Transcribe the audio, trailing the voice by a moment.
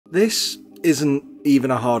This isn't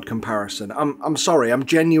even a hard comparison. I'm sorry, I'm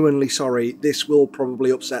genuinely sorry, this will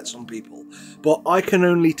probably upset some people, but I can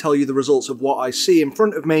only tell you the results of what I see in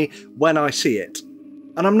front of me when I see it.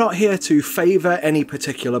 And I'm not here to favour any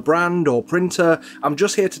particular brand or printer, I'm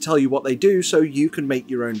just here to tell you what they do so you can make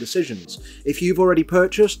your own decisions. If you've already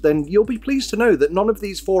purchased, then you'll be pleased to know that none of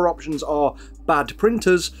these 4 options are bad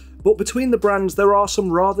printers, but between the brands there are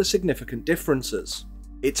some rather significant differences.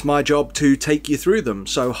 It's my job to take you through them,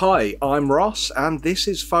 so hi, I'm Ross, and this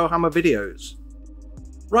is Fohammer Videos.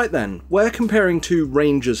 Right then, we're comparing 2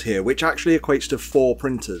 ranges here, which actually equates to 4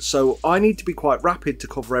 printers, so I need to be quite rapid to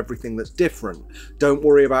cover everything that's different. Don't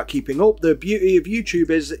worry about keeping up, the beauty of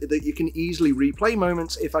YouTube is that you can easily replay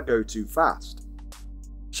moments if I go too fast.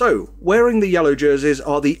 So, wearing the yellow jerseys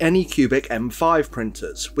are the Anycubic M5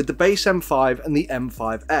 printers, with the base M5 and the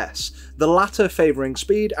M5s, the latter favouring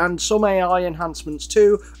speed and some AI enhancements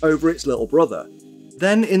too over its little brother.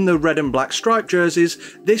 Then in the red and black striped jerseys,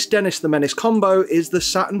 this Dennis the Menace combo is the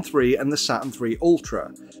Saturn 3 and the Saturn 3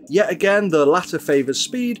 Ultra. Yet again, the latter favours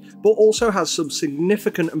speed, but also has some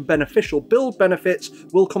significant and beneficial build benefits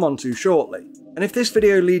we'll come on to shortly. And if this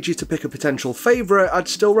video leads you to pick a potential favourite, I'd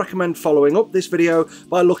still recommend following up this video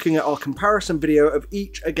by looking at our comparison video of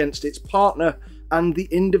each against its partner and the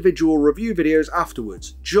individual review videos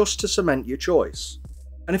afterwards, just to cement your choice.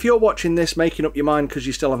 And if you're watching this making up your mind because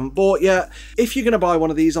you still haven't bought yet, if you're going to buy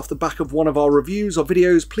one of these off the back of one of our reviews or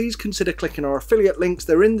videos, please consider clicking our affiliate links,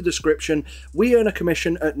 they're in the description. We earn a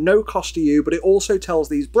commission at no cost to you, but it also tells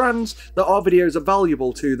these brands that our videos are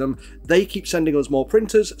valuable to them. They keep sending us more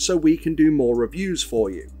printers so we can do more reviews for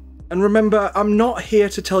you. And remember, I'm not here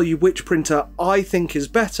to tell you which printer I think is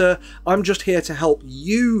better, I'm just here to help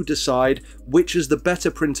you decide which is the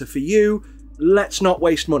better printer for you. Let's not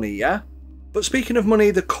waste money, yeah? But speaking of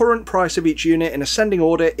money, the current price of each unit in ascending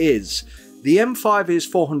order is: the M5 is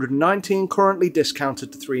 $419, currently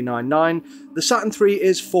discounted to $399, the Saturn 3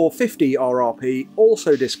 is $450 RRP,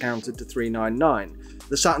 also discounted to $399,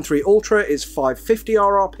 the Saturn 3 Ultra is $550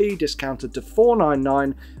 RRP, discounted to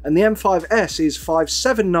 $499, and the M5s is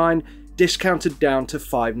 $579, discounted down to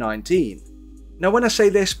 $519. Now when I say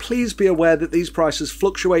this, please be aware that these prices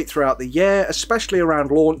fluctuate throughout the year, especially around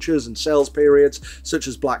launches and sales periods such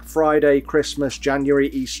as Black Friday, Christmas, January,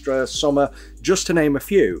 Easter, summer, just to name a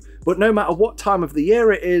few. But no matter what time of the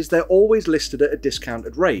year it is, they're always listed at a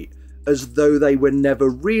discounted rate, as though they were never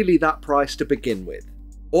really that price to begin with.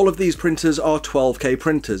 All of these printers are 12K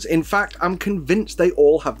printers. In fact, I'm convinced they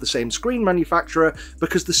all have the same screen manufacturer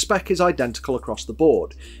because the spec is identical across the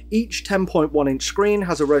board. Each 10.1 inch screen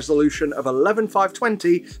has a resolution of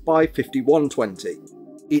 11520 by 5120.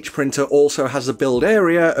 Each printer also has a build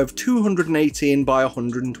area of 218 by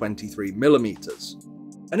 123 millimeters.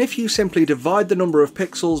 And if you simply divide the number of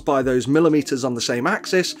pixels by those millimeters on the same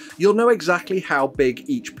axis, you'll know exactly how big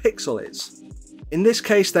each pixel is. In this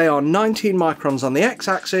case, they are 19 microns on the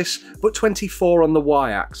x-axis, but 24 on the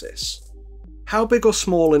y-axis. How big or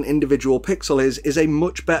small an individual pixel is a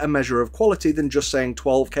much better measure of quality than just saying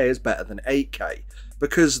 12K is better than 8K,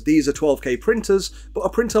 because these are 12K printers, but a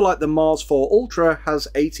printer like the Mars 4 Ultra has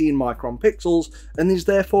 18 micron pixels and is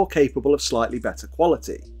therefore capable of slightly better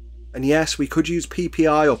quality. And yes, we could use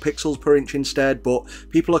PPI or pixels per inch instead, but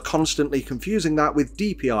people are constantly confusing that with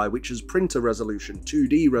DPI, which is printer resolution,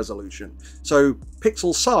 2D resolution. So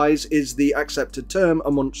pixel size is the accepted term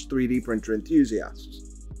amongst 3D printer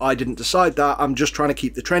enthusiasts. I didn't decide that, I'm just trying to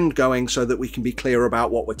keep the trend going so that we can be clear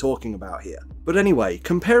about what we're talking about here. But anyway,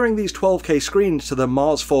 comparing these 12K screens to the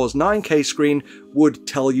Mars 4's 9K screen would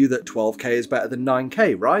tell you that 12K is better than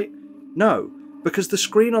 9K, right? No. Because the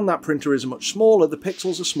screen on that printer is much smaller, the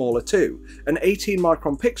pixels are smaller too, and 18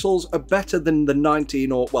 micron pixels are better than the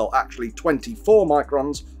 19 or, well, actually 24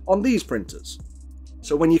 microns on these printers.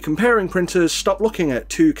 So when you're comparing printers, stop looking at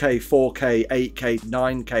 2K, 4K, 8K,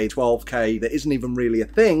 9K, 12K, that isn't even really a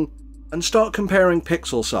thing, and start comparing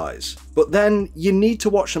pixel size. But then you need to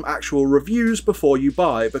watch some actual reviews before you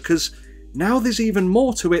buy, because now there's even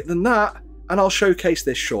more to it than that, and I'll showcase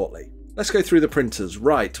this shortly. Let's go through the printers.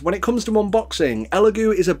 Right, when it comes to unboxing,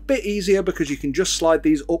 Elegoo is a bit easier because you can just slide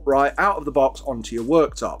these upright out of the box onto your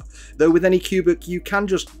worktop. Though with Anycubic, you can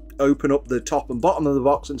just open up the top and bottom of the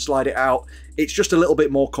box and slide it out. It's just a little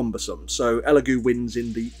bit more cumbersome, so Elegoo wins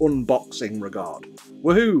in the unboxing regard.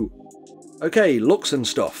 Woohoo! Okay, looks and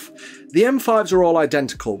stuff. The M5s are all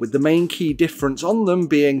identical, with the main key difference on them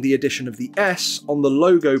being the addition of the S on the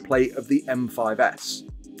logo plate of the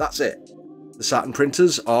M5s. That's it. The Saturn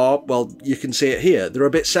printers are, well, you can see it here, they're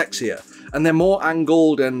a bit sexier, and they're more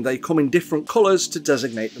angled and they come in different colours to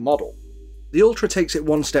designate the model. The Ultra takes it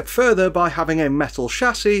one step further by having a metal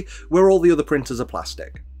chassis where all the other printers are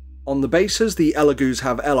plastic. On the bases, the Elegoo's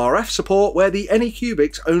have LRF support, where the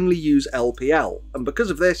Anycubics only use LPL, and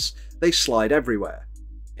because of this, they slide everywhere.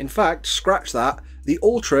 In fact, scratch that, the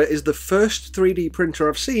Ultra is the first 3D printer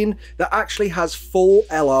I've seen that actually has full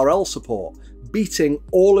LRL support, beating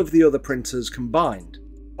all of the other printers combined.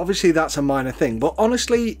 Obviously that's a minor thing, but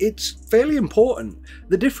honestly it's fairly important.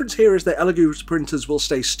 The difference here is that Elegoo's printers will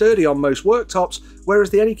stay sturdy on most worktops, whereas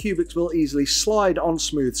the Anycubics will easily slide on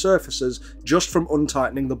smooth surfaces just from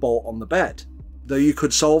untightening the bolt on the bed. Though you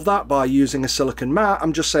could solve that by using a silicone mat,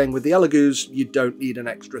 I'm just saying with the Elegoo's you don't need an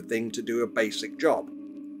extra thing to do a basic job.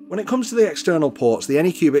 When it comes to the external ports, the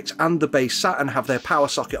Anycubics and the base Saturn have their power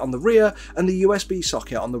socket on the rear and the USB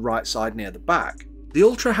socket on the right side near the back. The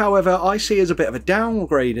Ultra, however, I see as a bit of a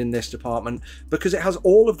downgrade in this department because it has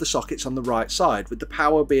all of the sockets on the right side, with the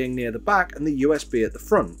power being near the back and the USB at the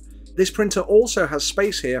front. This printer also has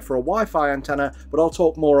space here for a Wi-Fi antenna, but I'll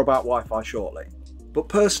talk more about Wi-Fi shortly. But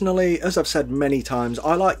personally, as I've said many times,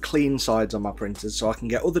 I like clean sides on my printers so I can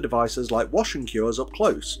get other devices like wash and cures up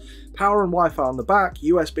close. Power and Wi-Fi on the back,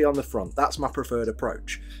 USB on the front, that's my preferred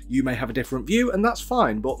approach. You may have a different view and that's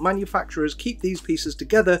fine, but manufacturers keep these pieces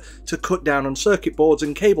together to cut down on circuit boards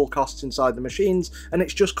and cable costs inside the machines, and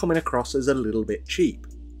it's just coming across as a little bit cheap.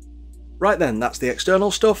 Right then, that's the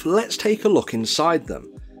external stuff, let's take a look inside them.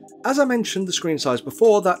 As I mentioned the screen size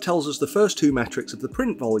before, that tells us the first two metrics of the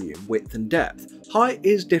print volume, width and depth. Height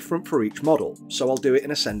is different for each model, so I'll do it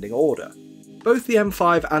in ascending order. Both the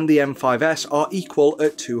M5 and the M5s are equal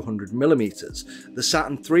at 200mm. The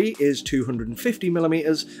Saturn III is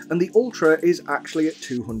 250mm and the Ultra is actually at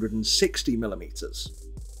 260mm.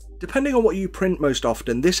 Depending on what you print most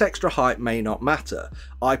often, this extra height may not matter.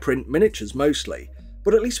 I print miniatures mostly.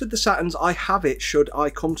 But at least with the Saturns I have it should I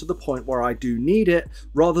come to the point where I do need it,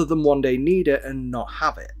 rather than one day need it and not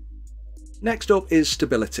have it. Next up is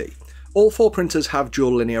stability. All four printers have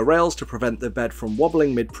dual linear rails to prevent the bed from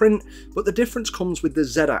wobbling mid-print, but the difference comes with the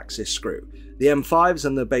Z-axis screw. The M5s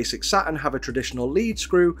and the basic Saturn have a traditional lead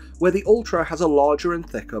screw, where the Ultra has a larger and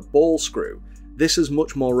thicker ball screw. This is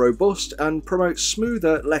much more robust and promotes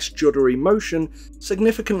smoother, less juddery motion,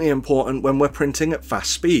 significantly important when we're printing at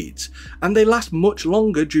fast speeds, and they last much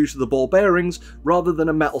longer due to the ball bearings rather than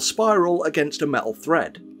a metal spiral against a metal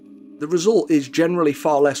thread. The result is generally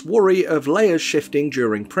far less worry of layers shifting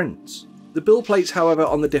during prints. The build plates, however,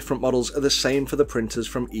 on the different models are the same for the printers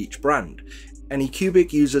from each brand.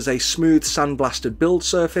 Anycubic uses a smooth sandblasted build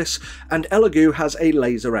surface, and Elegoo has a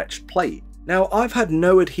laser etched plate. Now, I've had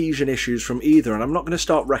no adhesion issues from either, and I'm not going to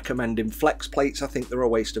start recommending flex plates. I think they're a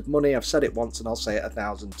waste of money. I've said it once and I'll say it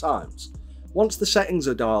 1,000 times. Once the settings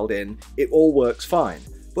are dialed in, it all works fine.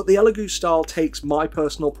 But the Elegoo style takes my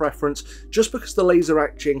personal preference just because the laser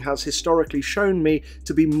etching has historically shown me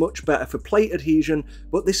to be much better for plate adhesion,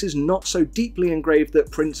 but this is not so deeply engraved that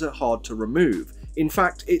prints are hard to remove. In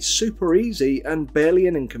fact, it's super easy and barely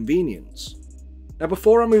an inconvenience. Now,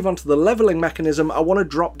 before I move on to the levelling mechanism, I want to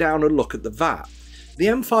drop down and look at the vat. The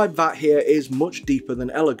M5 vat here is much deeper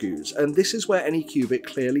than Elegoo's, and this is where Anycubic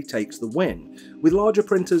clearly takes the win. With larger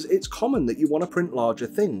printers, it's common that you want to print larger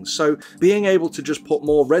things, so being able to just put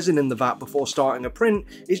more resin in the vat before starting a print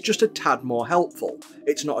is just a tad more helpful.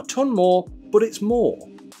 It's not a ton more, but it's more.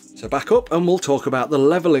 So back up and we'll talk about the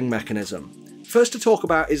levelling mechanism. First to talk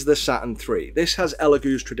about is the Saturn III. This has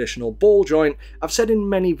Elegoo's traditional ball joint. I've said in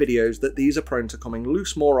many videos that these are prone to coming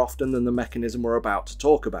loose more often than the mechanism we're about to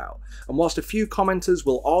talk about, and whilst a few commenters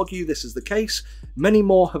will argue this is the case, many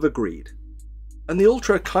more have agreed. And the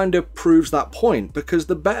Ultra kind of proves that point, because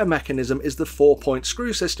the better mechanism is the 4-point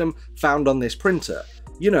screw system found on this printer.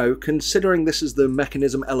 You know, considering this is the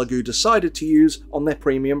mechanism Elegoo decided to use on their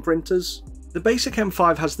premium printers. The basic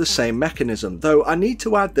M5 has the same mechanism, though I need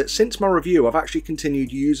to add that since my review I've actually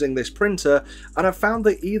continued using this printer, and I've found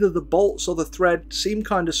that either the bolts or the thread seem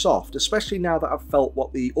kinda soft, especially now that I've felt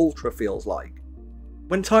what the Ultra feels like.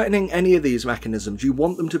 When tightening any of these mechanisms, you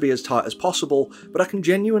want them to be as tight as possible, but I can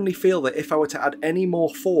genuinely feel that if I were to add any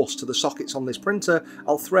more force to the sockets on this printer,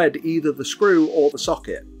 I'll thread either the screw or the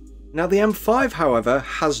socket. Now the M5, however,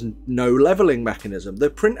 has no levelling mechanism. The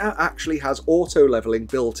printer actually has auto levelling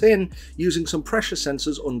built in, using some pressure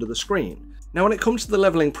sensors under the screen. Now when it comes to the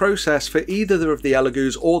levelling process for either of the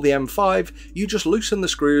Elegoo's or the M5, you just loosen the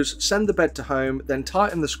screws, send the bed to home, then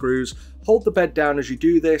tighten the screws, hold the bed down as you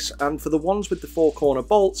do this, and for the ones with the 4-corner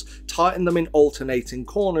bolts, tighten them in alternating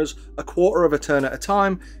corners, a quarter of a turn at a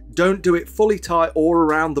time. Don't do it fully tight or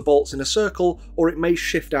around the bolts in a circle, or it may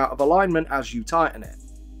shift out of alignment as you tighten it.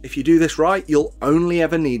 If you do this right, you'll only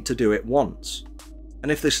ever need to do it once.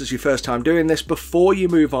 And if this is your first time doing this, before you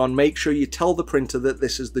move on, make sure you tell the printer that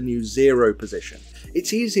this is the new 0 position.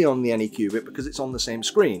 It's easy on the Anycubic because it's on the same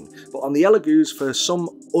screen, but on the Elegoo's, for some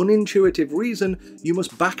unintuitive reason, you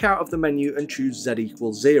must back out of the menu and choose Z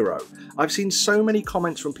equals 0. I've seen so many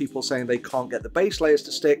comments from people saying they can't get the base layers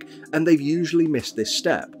to stick, and they've usually missed this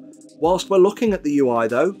step. Whilst we're looking at the UI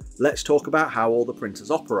though, let's talk about how all the printers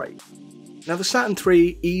operate. Now the Saturn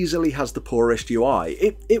III easily has the poorest UI.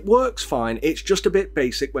 It works fine, it's just a bit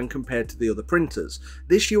basic when compared to the other printers.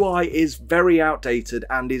 This UI is very outdated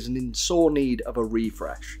and is in sore need of a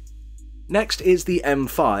refresh. Next is the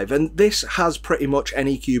M5, and this has pretty much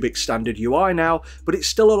Anycubic standard UI now, but it's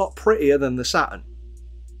still a lot prettier than the Saturn.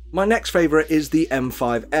 My next favourite is the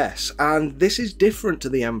M5s, and this is different to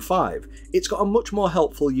the M5. It's got a much more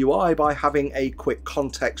helpful UI by having a quick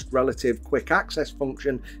context relative quick access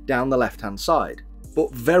function down the left hand side.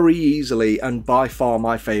 But very easily, and by far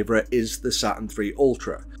my favourite, is the Saturn III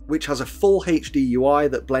Ultra, which has a full HD UI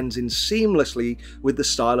that blends in seamlessly with the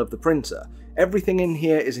style of the printer. Everything in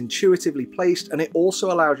here is intuitively placed, and it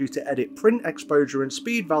also allows you to edit print exposure and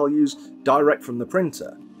speed values direct from the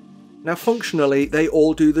printer. Now functionally, they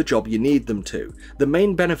all do the job you need them to. The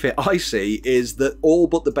main benefit I see is that all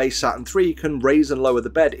but the base Saturn III can raise and lower the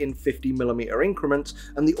bed in 50mm increments,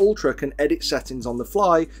 and the Ultra can edit settings on the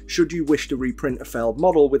fly should you wish to reprint a failed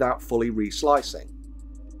model without fully reslicing.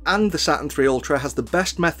 And the Saturn III Ultra has the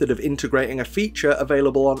best method of integrating a feature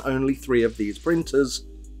available on only 3 of these printers: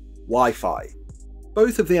 Wi-Fi.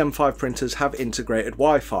 Both of the M5 printers have integrated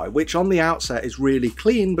Wi-Fi, which on the outset is really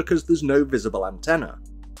clean because there's no visible antenna.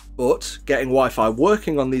 But getting Wi-Fi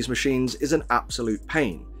working on these machines is an absolute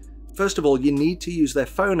pain. First of all, you need to use their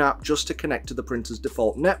phone app just to connect to the printer's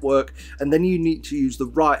default network, and then you need to use the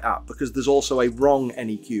right app because there's also a wrong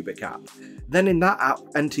Anycubic app. Then in that app,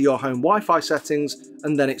 enter your home Wi-Fi settings,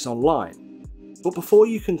 and then it's online. But before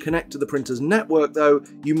you can connect to the printer's network though,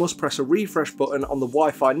 you must press a refresh button on the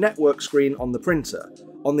Wi-Fi network screen on the printer.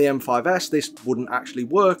 On the M5s this wouldn't actually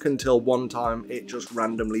work until one time it just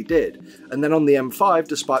randomly did. And then on the M5,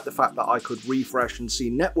 despite the fact that I could refresh and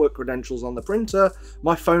see network credentials on the printer,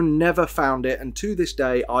 my phone never found it, and to this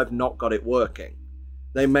day I've not got it working.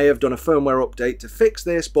 They may have done a firmware update to fix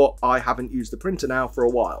this, but I haven't used the printer now for a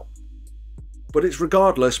while. But it's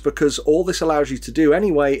regardless, because all this allows you to do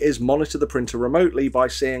anyway is monitor the printer remotely by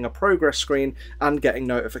seeing a progress screen and getting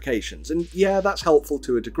notifications, and yeah, that's helpful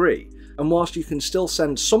to a degree. And whilst you can still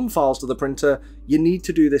send some files to the printer, you need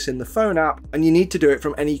to do this in the phone app, and you need to do it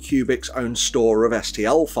from Anycubic's own store of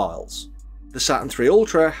STL files. The Saturn III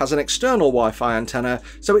Ultra has an external Wi-Fi antenna,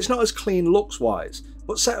 so it's not as clean looks-wise,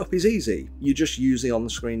 but setup is easy. You just use the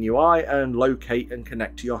on-screen UI and locate and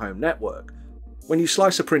connect to your home network. When you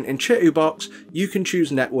slice a print in Chitubox, you can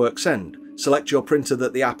choose Network Send. Select your printer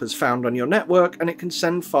that the app has found on your network, and it can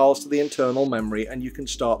send files to the internal memory, and you can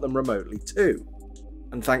start them remotely too.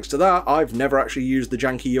 And thanks to that, I've never actually used the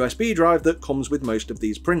janky USB drive that comes with most of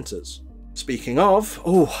these printers. Speaking of,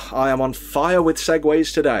 I am on fire with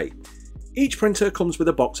segues today. Each printer comes with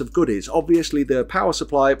a box of goodies, obviously the power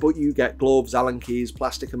supply, but you get gloves, Allen keys,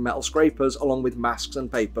 plastic and metal scrapers, along with masks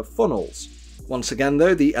and paper funnels. Once again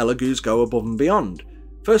though, the Elegoo's go above and beyond.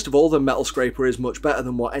 First of all, the metal scraper is much better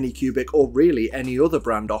than what Anycubic or really any other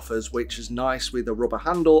brand offers, which is nice with a rubber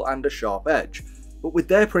handle and a sharp edge. But with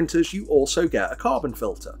their printers you also get a carbon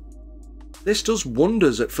filter. This does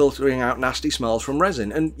wonders at filtering out nasty smells from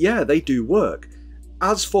resin, and yeah, they do work.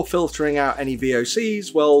 As for filtering out any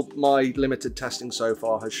VOCs, well, my limited testing so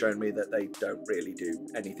far has shown me that they don't really do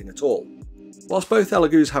anything at all. Whilst both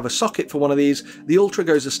Elegoo's have a socket for one of these, the Ultra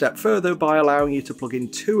goes a step further by allowing you to plug in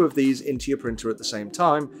 2 of these into your printer at the same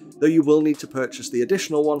time, though you will need to purchase the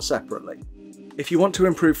additional one separately. If you want to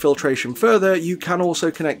improve filtration further, you can also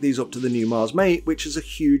connect these up to the new Mars Mate, which is a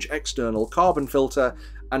huge external carbon filter,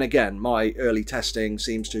 and again, my early testing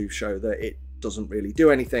seems to show that it doesn't really do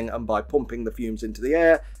anything, and by pumping the fumes into the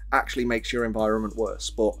air actually makes your environment worse.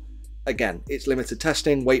 But again, it's limited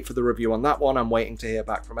testing, wait for the review on that one. I'm waiting to hear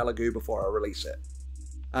back from Elegoo before I release it.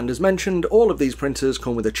 And as mentioned, all of these printers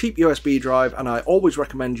come with a cheap USB drive, and I always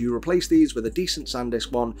recommend you replace these with a decent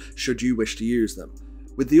SanDisk one should you wish to use them.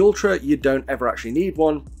 With the Ultra, you don't ever actually need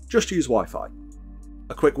one, just use Wi-Fi.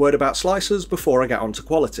 A quick word about slicers before I get on to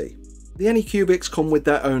quality. The Anycubics come with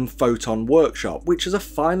their own Photon workshop, which is a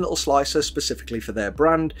fine little slicer specifically for their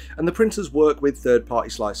brand, and the printers work with third-party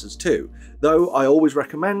slicers too, though I always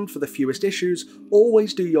recommend, for the fewest issues,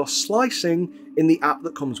 always do your slicing in the app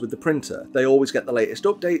that comes with the printer. They always get the latest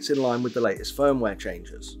updates in line with the latest firmware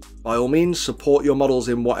changes. By all means, support your models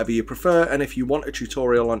in whatever you prefer, and if you want a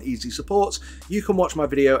tutorial on easy supports, you can watch my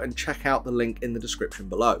video and check out the link in the description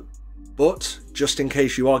below. But, just in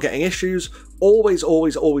case you are getting issues, always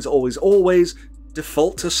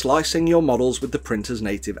Default to slicing your models with the printer's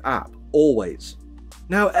native app, always.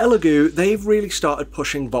 Now Elegoo, they've really started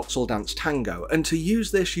pushing Voxel Dance Tango, and to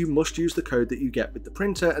use this you must use the code that you get with the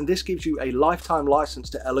printer, and this gives you a lifetime license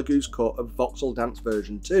to Elegoo's cut of Voxel Dance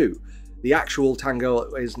version 2. The actual Tango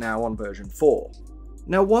is now on version 4.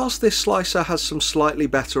 Now whilst this slicer has some slightly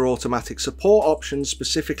better automatic support options,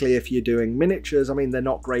 specifically if you're doing miniatures, I mean they're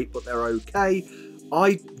not great but they're okay,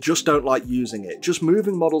 I just don't like using it. Just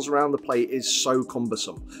moving models around the plate is so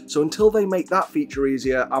cumbersome, so until they make that feature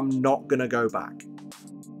easier, I'm not gonna go back.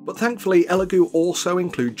 But thankfully Elegoo also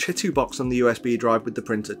include Chitubox on the USB drive with the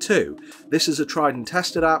printer too. This is a tried and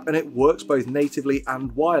tested app and it works both natively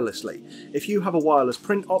and wirelessly. If you have a wireless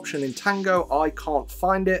print option in Tango, I can't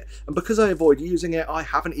find it, and because I avoid using it, I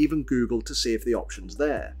haven't even Googled to see if the option's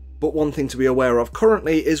there. But one thing to be aware of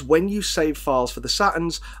currently is when you save files for the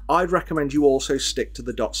Saturns, I'd recommend you also stick to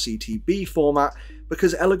the .ctb format,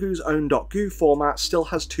 because Elegoo's own .goo format still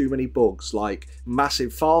has too many bugs, like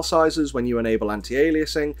massive file sizes when you enable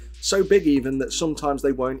anti-aliasing, so big even that sometimes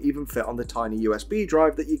they won't even fit on the tiny USB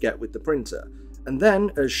drive that you get with the printer. And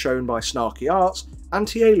then, as shown by Snarky Arts,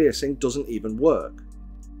 anti-aliasing doesn't even work.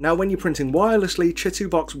 Now when you're printing wirelessly,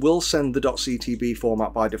 Chitubox will send the .ctb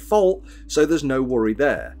format by default, so there's no worry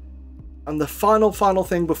there. And the final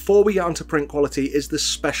thing before we get onto print quality is the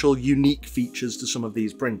special unique features to some of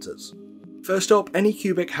these printers. First up,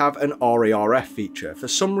 Anycubic have an RARF feature. For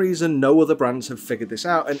some reason no other brands have figured this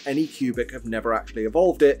out, and Anycubic have never actually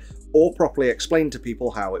evolved it or properly explained to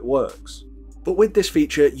people how it works. But with this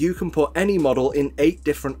feature you can put any model in 8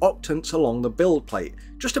 different octants along the build plate.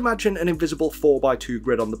 Just imagine an invisible 4x2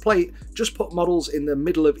 grid on the plate, just put models in the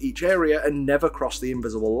middle of each area and never cross the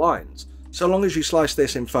invisible lines. So long as you slice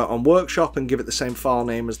this in Photon Workshop and give it the same file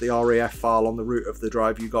name as the RAF file on the root of the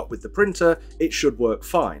drive you got with the printer, it should work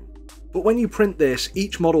fine. But when you print this,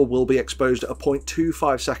 each model will be exposed at a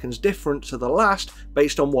 0.25 seconds different to the last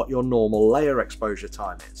based on what your normal layer exposure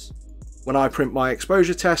time is. When I print my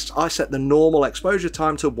exposure tests, I set the normal exposure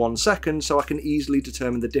time to 1 second so I can easily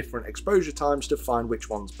determine the different exposure times to find which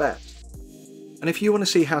one's best. And if you want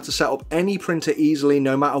to see how to set up any printer easily,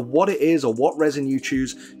 no matter what it is or what resin you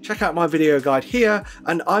choose, check out my video guide here,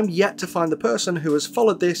 and I'm yet to find the person who has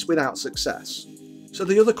followed this without success. So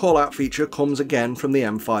the other callout feature comes again from the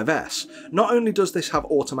M5s. Not only does this have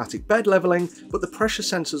automatic bed leveling, but the pressure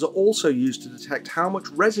sensors are also used to detect how much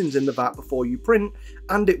resin's in the vat before you print,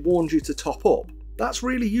 and it warns you to top up. That's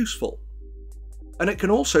really useful. And it can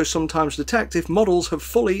also sometimes detect if models have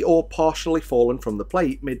fully or partially fallen from the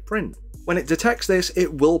plate mid-print. When it detects this,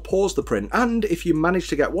 it will pause the print, and if you manage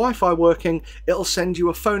to get Wi-Fi working, it'll send you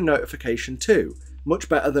a phone notification too. Much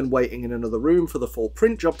better than waiting in another room for the full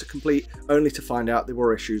print job to complete, only to find out there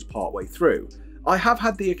were issues partway through. I have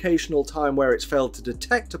had the occasional time where it's failed to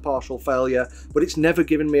detect a partial failure, but it's never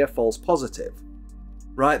given me a false positive.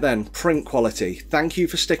 Right then, print quality. Thank you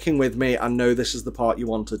for sticking with me, I know this is the part you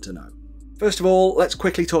wanted to know. First of all, let's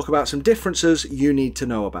quickly talk about some differences you need to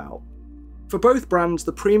know about. For both brands,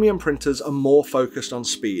 the premium printers are more focused on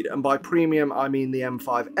speed, and by premium I mean the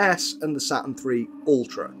M5s and the Saturn III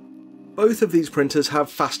Ultra. Both of these printers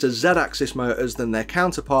have faster Z-axis motors than their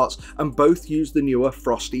counterparts, and both use the newer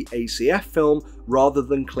frosty ACF film rather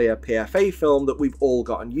than clear PFA film that we've all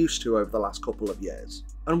gotten used to over the last couple of years.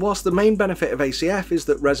 And whilst the main benefit of ACF is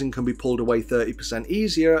that resin can be pulled away 30%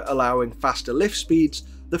 easier, allowing faster lift speeds,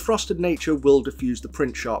 the frosted nature will diffuse the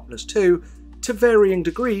print sharpness too, to varying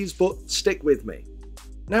degrees, but stick with me.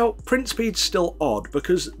 Now, print speed's still odd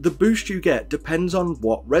because the boost you get depends on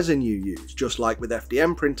what resin you use. Just like with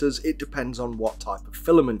FDM printers, it depends on what type of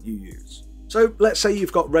filament you use. So let's say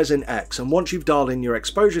you've got resin X, and once you've dialed in your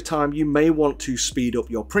exposure time, you may want to speed up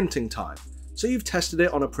your printing time. So you've tested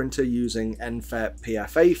it on a printer using NFET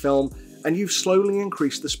PFA film, and you've slowly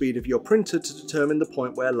increased the speed of your printer to determine the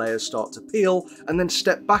point where layers start to peel, and then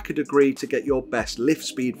step back a degree to get your best lift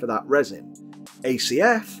speed for that resin.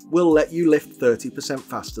 ACF will let you lift 30%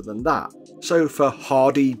 faster than that. So for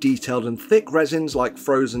hardy, detailed and thick resins like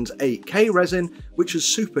Frozen's 8K resin, which is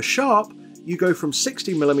super sharp, you go from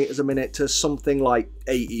 60mm a minute to something like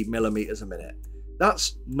 80mm a minute.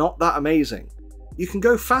 That's not that amazing. You can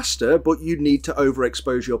go faster, but you need to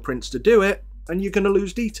overexpose your prints to do it, and you're going to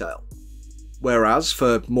lose detail. Whereas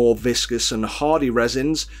for more viscous and hardy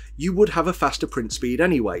resins, you would have a faster print speed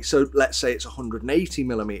anyway, so let's say it's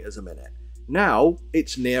 180mm a minute. Now,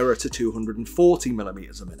 it's nearer to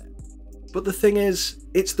 240mm a minute. But the thing is,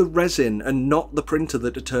 it's the resin and not the printer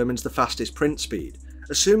that determines the fastest print speed,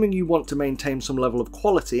 assuming you want to maintain some level of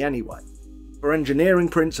quality anyway. For engineering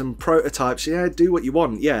prints and prototypes, yeah, do what you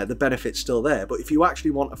want, yeah, the benefit's still there, but if you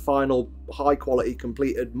actually want a final, high quality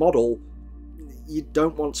completed model, you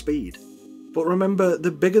don't want speed. But remember,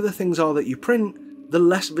 the bigger the things are that you print, the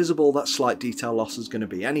less visible that slight detail loss is going to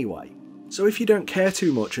be anyway. So if you don't care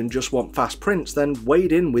too much and just want fast prints, then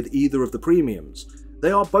wade in with either of the premiums.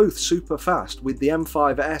 They are both super fast, with the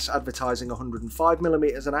M5s advertising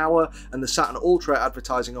 105mm an hour and the Saturn Ultra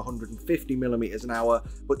advertising 150mm an hour,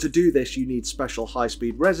 but to do this you need special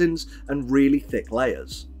high-speed resins and really thick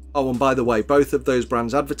layers. Oh, and by the way, both of those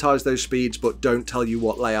brands advertise those speeds but don't tell you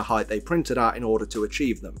what layer height they printed at in order to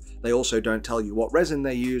achieve them. They also don't tell you what resin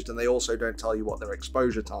they used, and they also don't tell you what their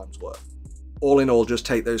exposure times were. All in all, just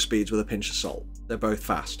take those speeds with a pinch of salt. They're both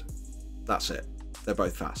fast. That's it. They're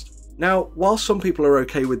both fast. Now, while some people are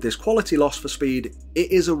okay with this quality loss for speed,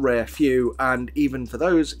 it is a rare few, and even for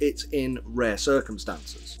those, it's in rare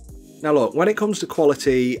circumstances. Now look, when it comes to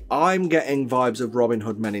quality, I'm getting vibes of Robin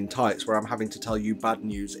Hood Men in Tights, where I'm having to tell you bad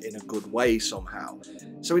news in a good way somehow.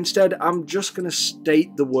 So instead, I'm just going to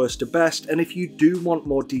state the worst to best, and if you do want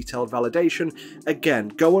more detailed validation, again,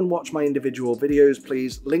 go and watch my individual videos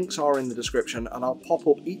please, links are in the description, and I'll pop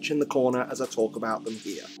up each in the corner as I talk about them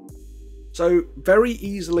here. So very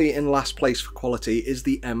easily in last place for quality is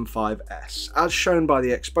the M5s. As shown by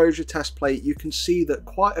the exposure test plate, you can see that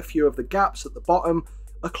quite a few of the gaps at the bottom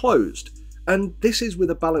are closed, and this is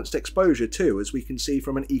with a balanced exposure too, as we can see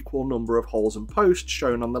from an equal number of holes and posts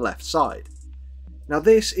shown on the left side. Now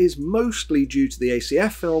this is mostly due to the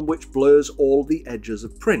ACF film, which blurs all the edges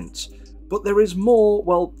of prints, but there is more,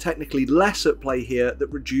 well technically less at play here, that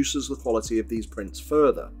reduces the quality of these prints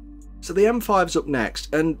further. So the M5's up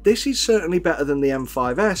next, and this is certainly better than the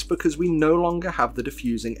M5s because we no longer have the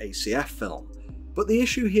diffusing ACF film. But the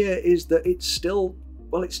issue here is that it's still,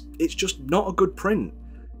 well, it's just not a good print.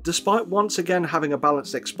 Despite once again having a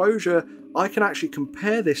balanced exposure, I can actually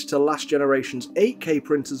compare this to last generation's 8K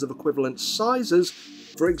printers of equivalent sizes,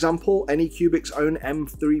 for example Anycubic's own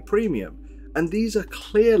M3 Premium, and these are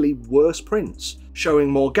clearly worse prints, showing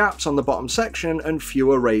more gaps on the bottom section and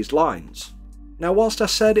fewer raised lines. Now whilst I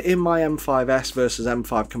said in my M5s versus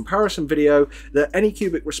M5 comparison video that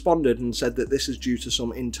Anycubic responded and said that this is due to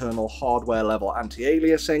some internal hardware level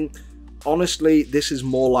anti-aliasing, honestly this is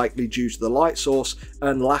more likely due to the light source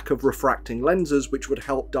and lack of refracting lenses, which would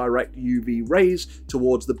help direct UV rays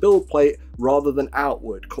towards the build plate rather than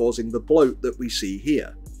outward, causing the bloat that we see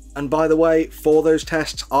here. And by the way, for those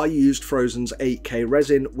tests I used Frozen's 8K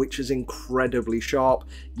resin, which is incredibly sharp.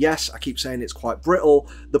 Yes, I keep saying it's quite brittle.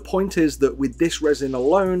 The point is that with this resin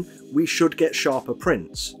alone, we should get sharper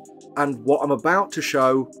prints. And what I'm about to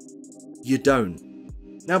show, you don't.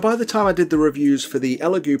 Now by the time I did the reviews for the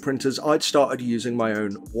Elegoo printers, I'd started using my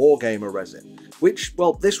own Wargamer resin, which,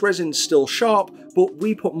 well, this resin's still sharp, but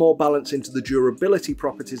we put more balance into the durability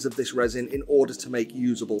properties of this resin in order to make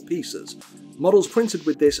usable pieces. Models printed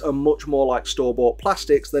with this are much more like store-bought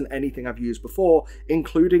plastics than anything I've used before,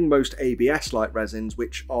 including most ABS-like resins,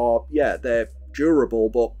 which are, yeah, they're durable,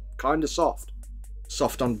 but kinda soft.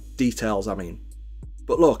 Soft on details, I mean.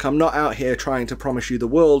 But look, I'm not out here trying to promise you the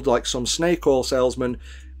world like some snake oil salesman.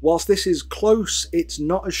 Whilst this is close, it's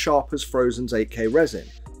not as sharp as Frozen's 8K resin.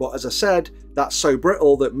 But as I said, that's so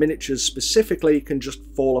brittle that miniatures specifically can just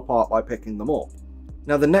fall apart by picking them up.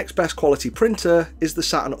 Now the next best quality printer is the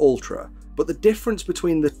Saturn Ultra, but the difference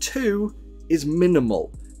between the two is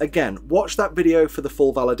minimal. Again, watch that video for the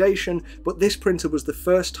full validation, but this printer was the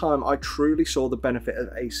first time I truly saw the benefit of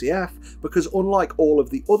ACF, because unlike all of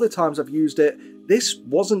the other times I've used it, this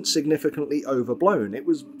wasn't significantly overblown, it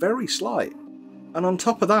was very slight. And on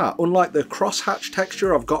top of that, unlike the crosshatch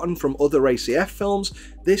texture I've gotten from other ACF films,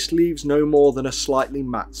 this leaves no more than a slightly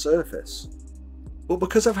matte surface. But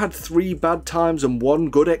because I've had 3 bad times and 1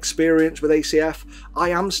 good experience with ACF, I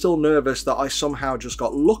am still nervous that I somehow just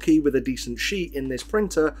got lucky with a decent sheet in this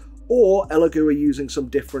printer, or Elegoo are using some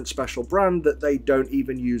different special brand that they don't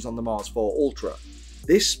even use on the Mars 4 Ultra.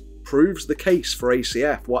 This proves the case for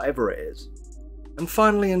ACF, whatever it is. And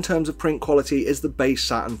finally, in terms of print quality, is the base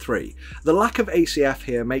Saturn III. The lack of ACF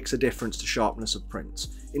here makes a difference to sharpness of prints.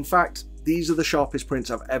 In fact, these are the sharpest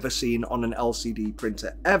prints I've ever seen on an LCD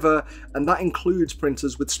printer ever, and that includes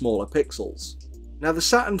printers with smaller pixels. Now the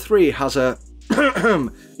Saturn III has a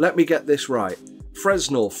let me get this right,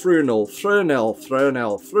 Fresnel, Fresnel, Fresnel,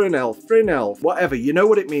 Fresnel, Fresnel, Fresnel, whatever, you know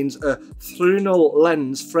what it means, a Fresnel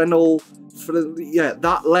lens, Fresnel, yeah,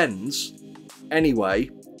 that lens,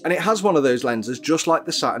 anyway. And it has one of those lenses just like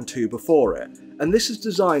the Saturn II before it, and this is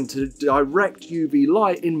designed to direct UV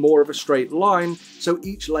light in more of a straight line so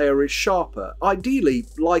each layer is sharper, ideally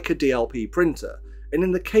like a DLP printer, and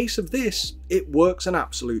in the case of this, it works an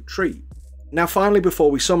absolute treat. Now finally, before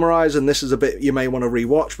we summarise, and this is a bit you may want to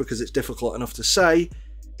rewatch because it's difficult enough to say,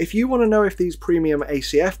 If you want to know if these premium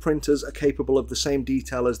ACF printers are capable of the same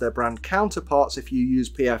detail as their brand counterparts if you use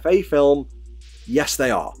PFA film, yes they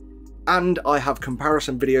are. And I have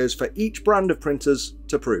comparison videos for each brand of printers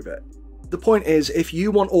to prove it. The point is, if you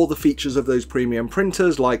want all the features of those premium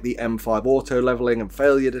printers like the M5 auto leveling and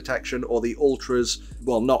failure detection, or the Ultras,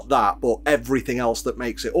 well not that, but everything else that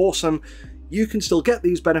makes it awesome, you can still get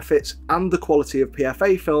these benefits and the quality of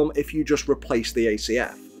PFA film if you just replace the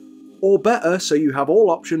ACF. Or better, so you have all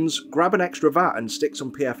options, grab an extra VAT and stick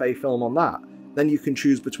some PFA film on that. Then you can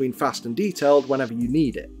choose between fast and detailed whenever you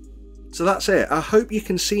need it. So that's it. I hope you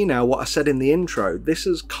can see now what I said in the intro. This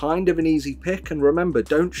is kind of an easy pick, and remember,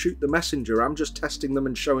 don't shoot the messenger, I'm just testing them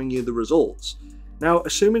and showing you the results. Now,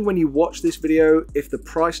 assuming when you watch this video, if the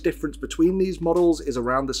price difference between these models is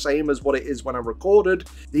around the same as what it is when I recorded,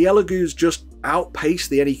 the Elegoo's just outpace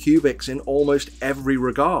the Anycubics in almost every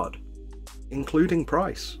regard, including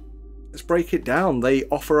price. Let's break it down. They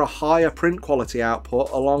offer a higher print quality output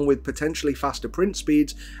along with potentially faster print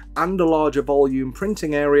speeds and a larger volume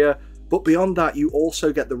printing area, but beyond that you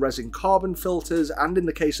also get the resin carbon filters, and in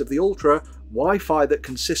the case of the Ultra, Wi-Fi that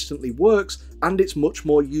consistently works, and it's much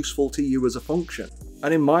more useful to you as a function.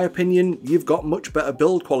 And in my opinion, you've got much better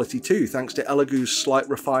build quality too, thanks to Elegoo's slight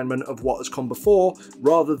refinement of what has come before,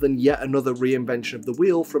 rather than yet another reinvention of the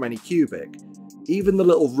wheel from Anycubic. Even the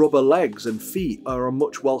little rubber legs and feet are a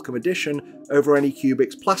much welcome addition over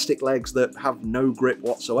Anycubic's plastic legs that have no grip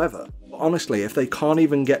whatsoever. But honestly, if they can't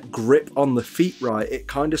even get grip on the feet right, it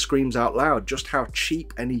kinda screams out loud just how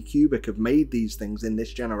cheap Anycubic have made these things in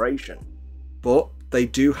this generation. But they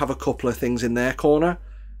do have a couple of things in their corner.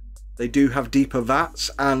 They do have deeper VATs,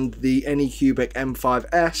 and the Anycubic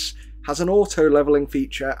M5s has an auto leveling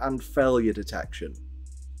feature and failure detection.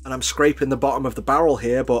 And I'm scraping the bottom of the barrel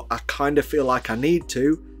here, but I kind of feel like I need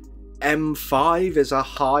to. M5 is a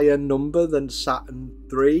higher number than Saturn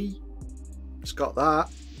 3. It's got that.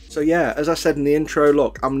 So yeah, as I said in the intro,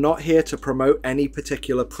 look, I'm not here to promote any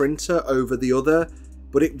particular printer over the other,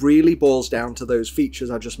 but it really boils down to those features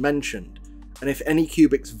I just mentioned. And if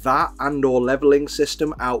Anycubic's VAT and or leveling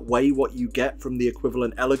system outweigh what you get from the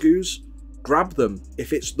equivalent Elegoo's, grab them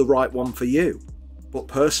if it's the right one for you. But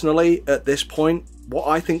personally, at this point, what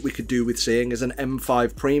I think we could do with seeing is an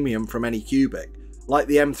M5 Premium from Anycubic, like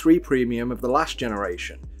the M3 Premium of the last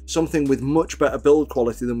generation. Something with much better build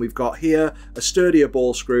quality than we've got here, a sturdier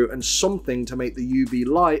ball screw, and something to make the UV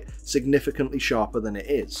light significantly sharper than it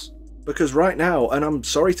is. Because right now, and I'm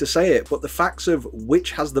sorry to say it, but the facts of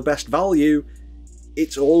which has the best value,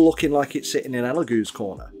 it's all looking like it's sitting in Elegoo's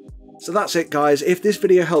corner. So that's it guys, if this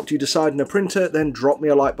video helped you decide on a printer, then drop me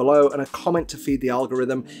a like below and a comment to feed the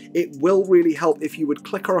algorithm. It will really help if you would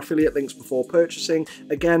click our affiliate links before purchasing.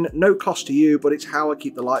 Again, no cost to you, but it's how I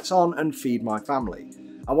keep the lights on and feed my family.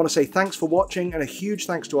 I want to say thanks for watching, and a huge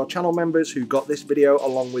thanks to our channel members who got this video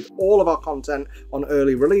along with all of our content on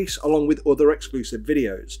early release, along with other exclusive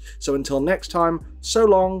videos. So until next time, so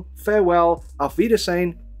long, farewell, auf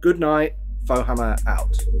Wiedersehen, good night, Fohammer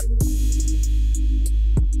out.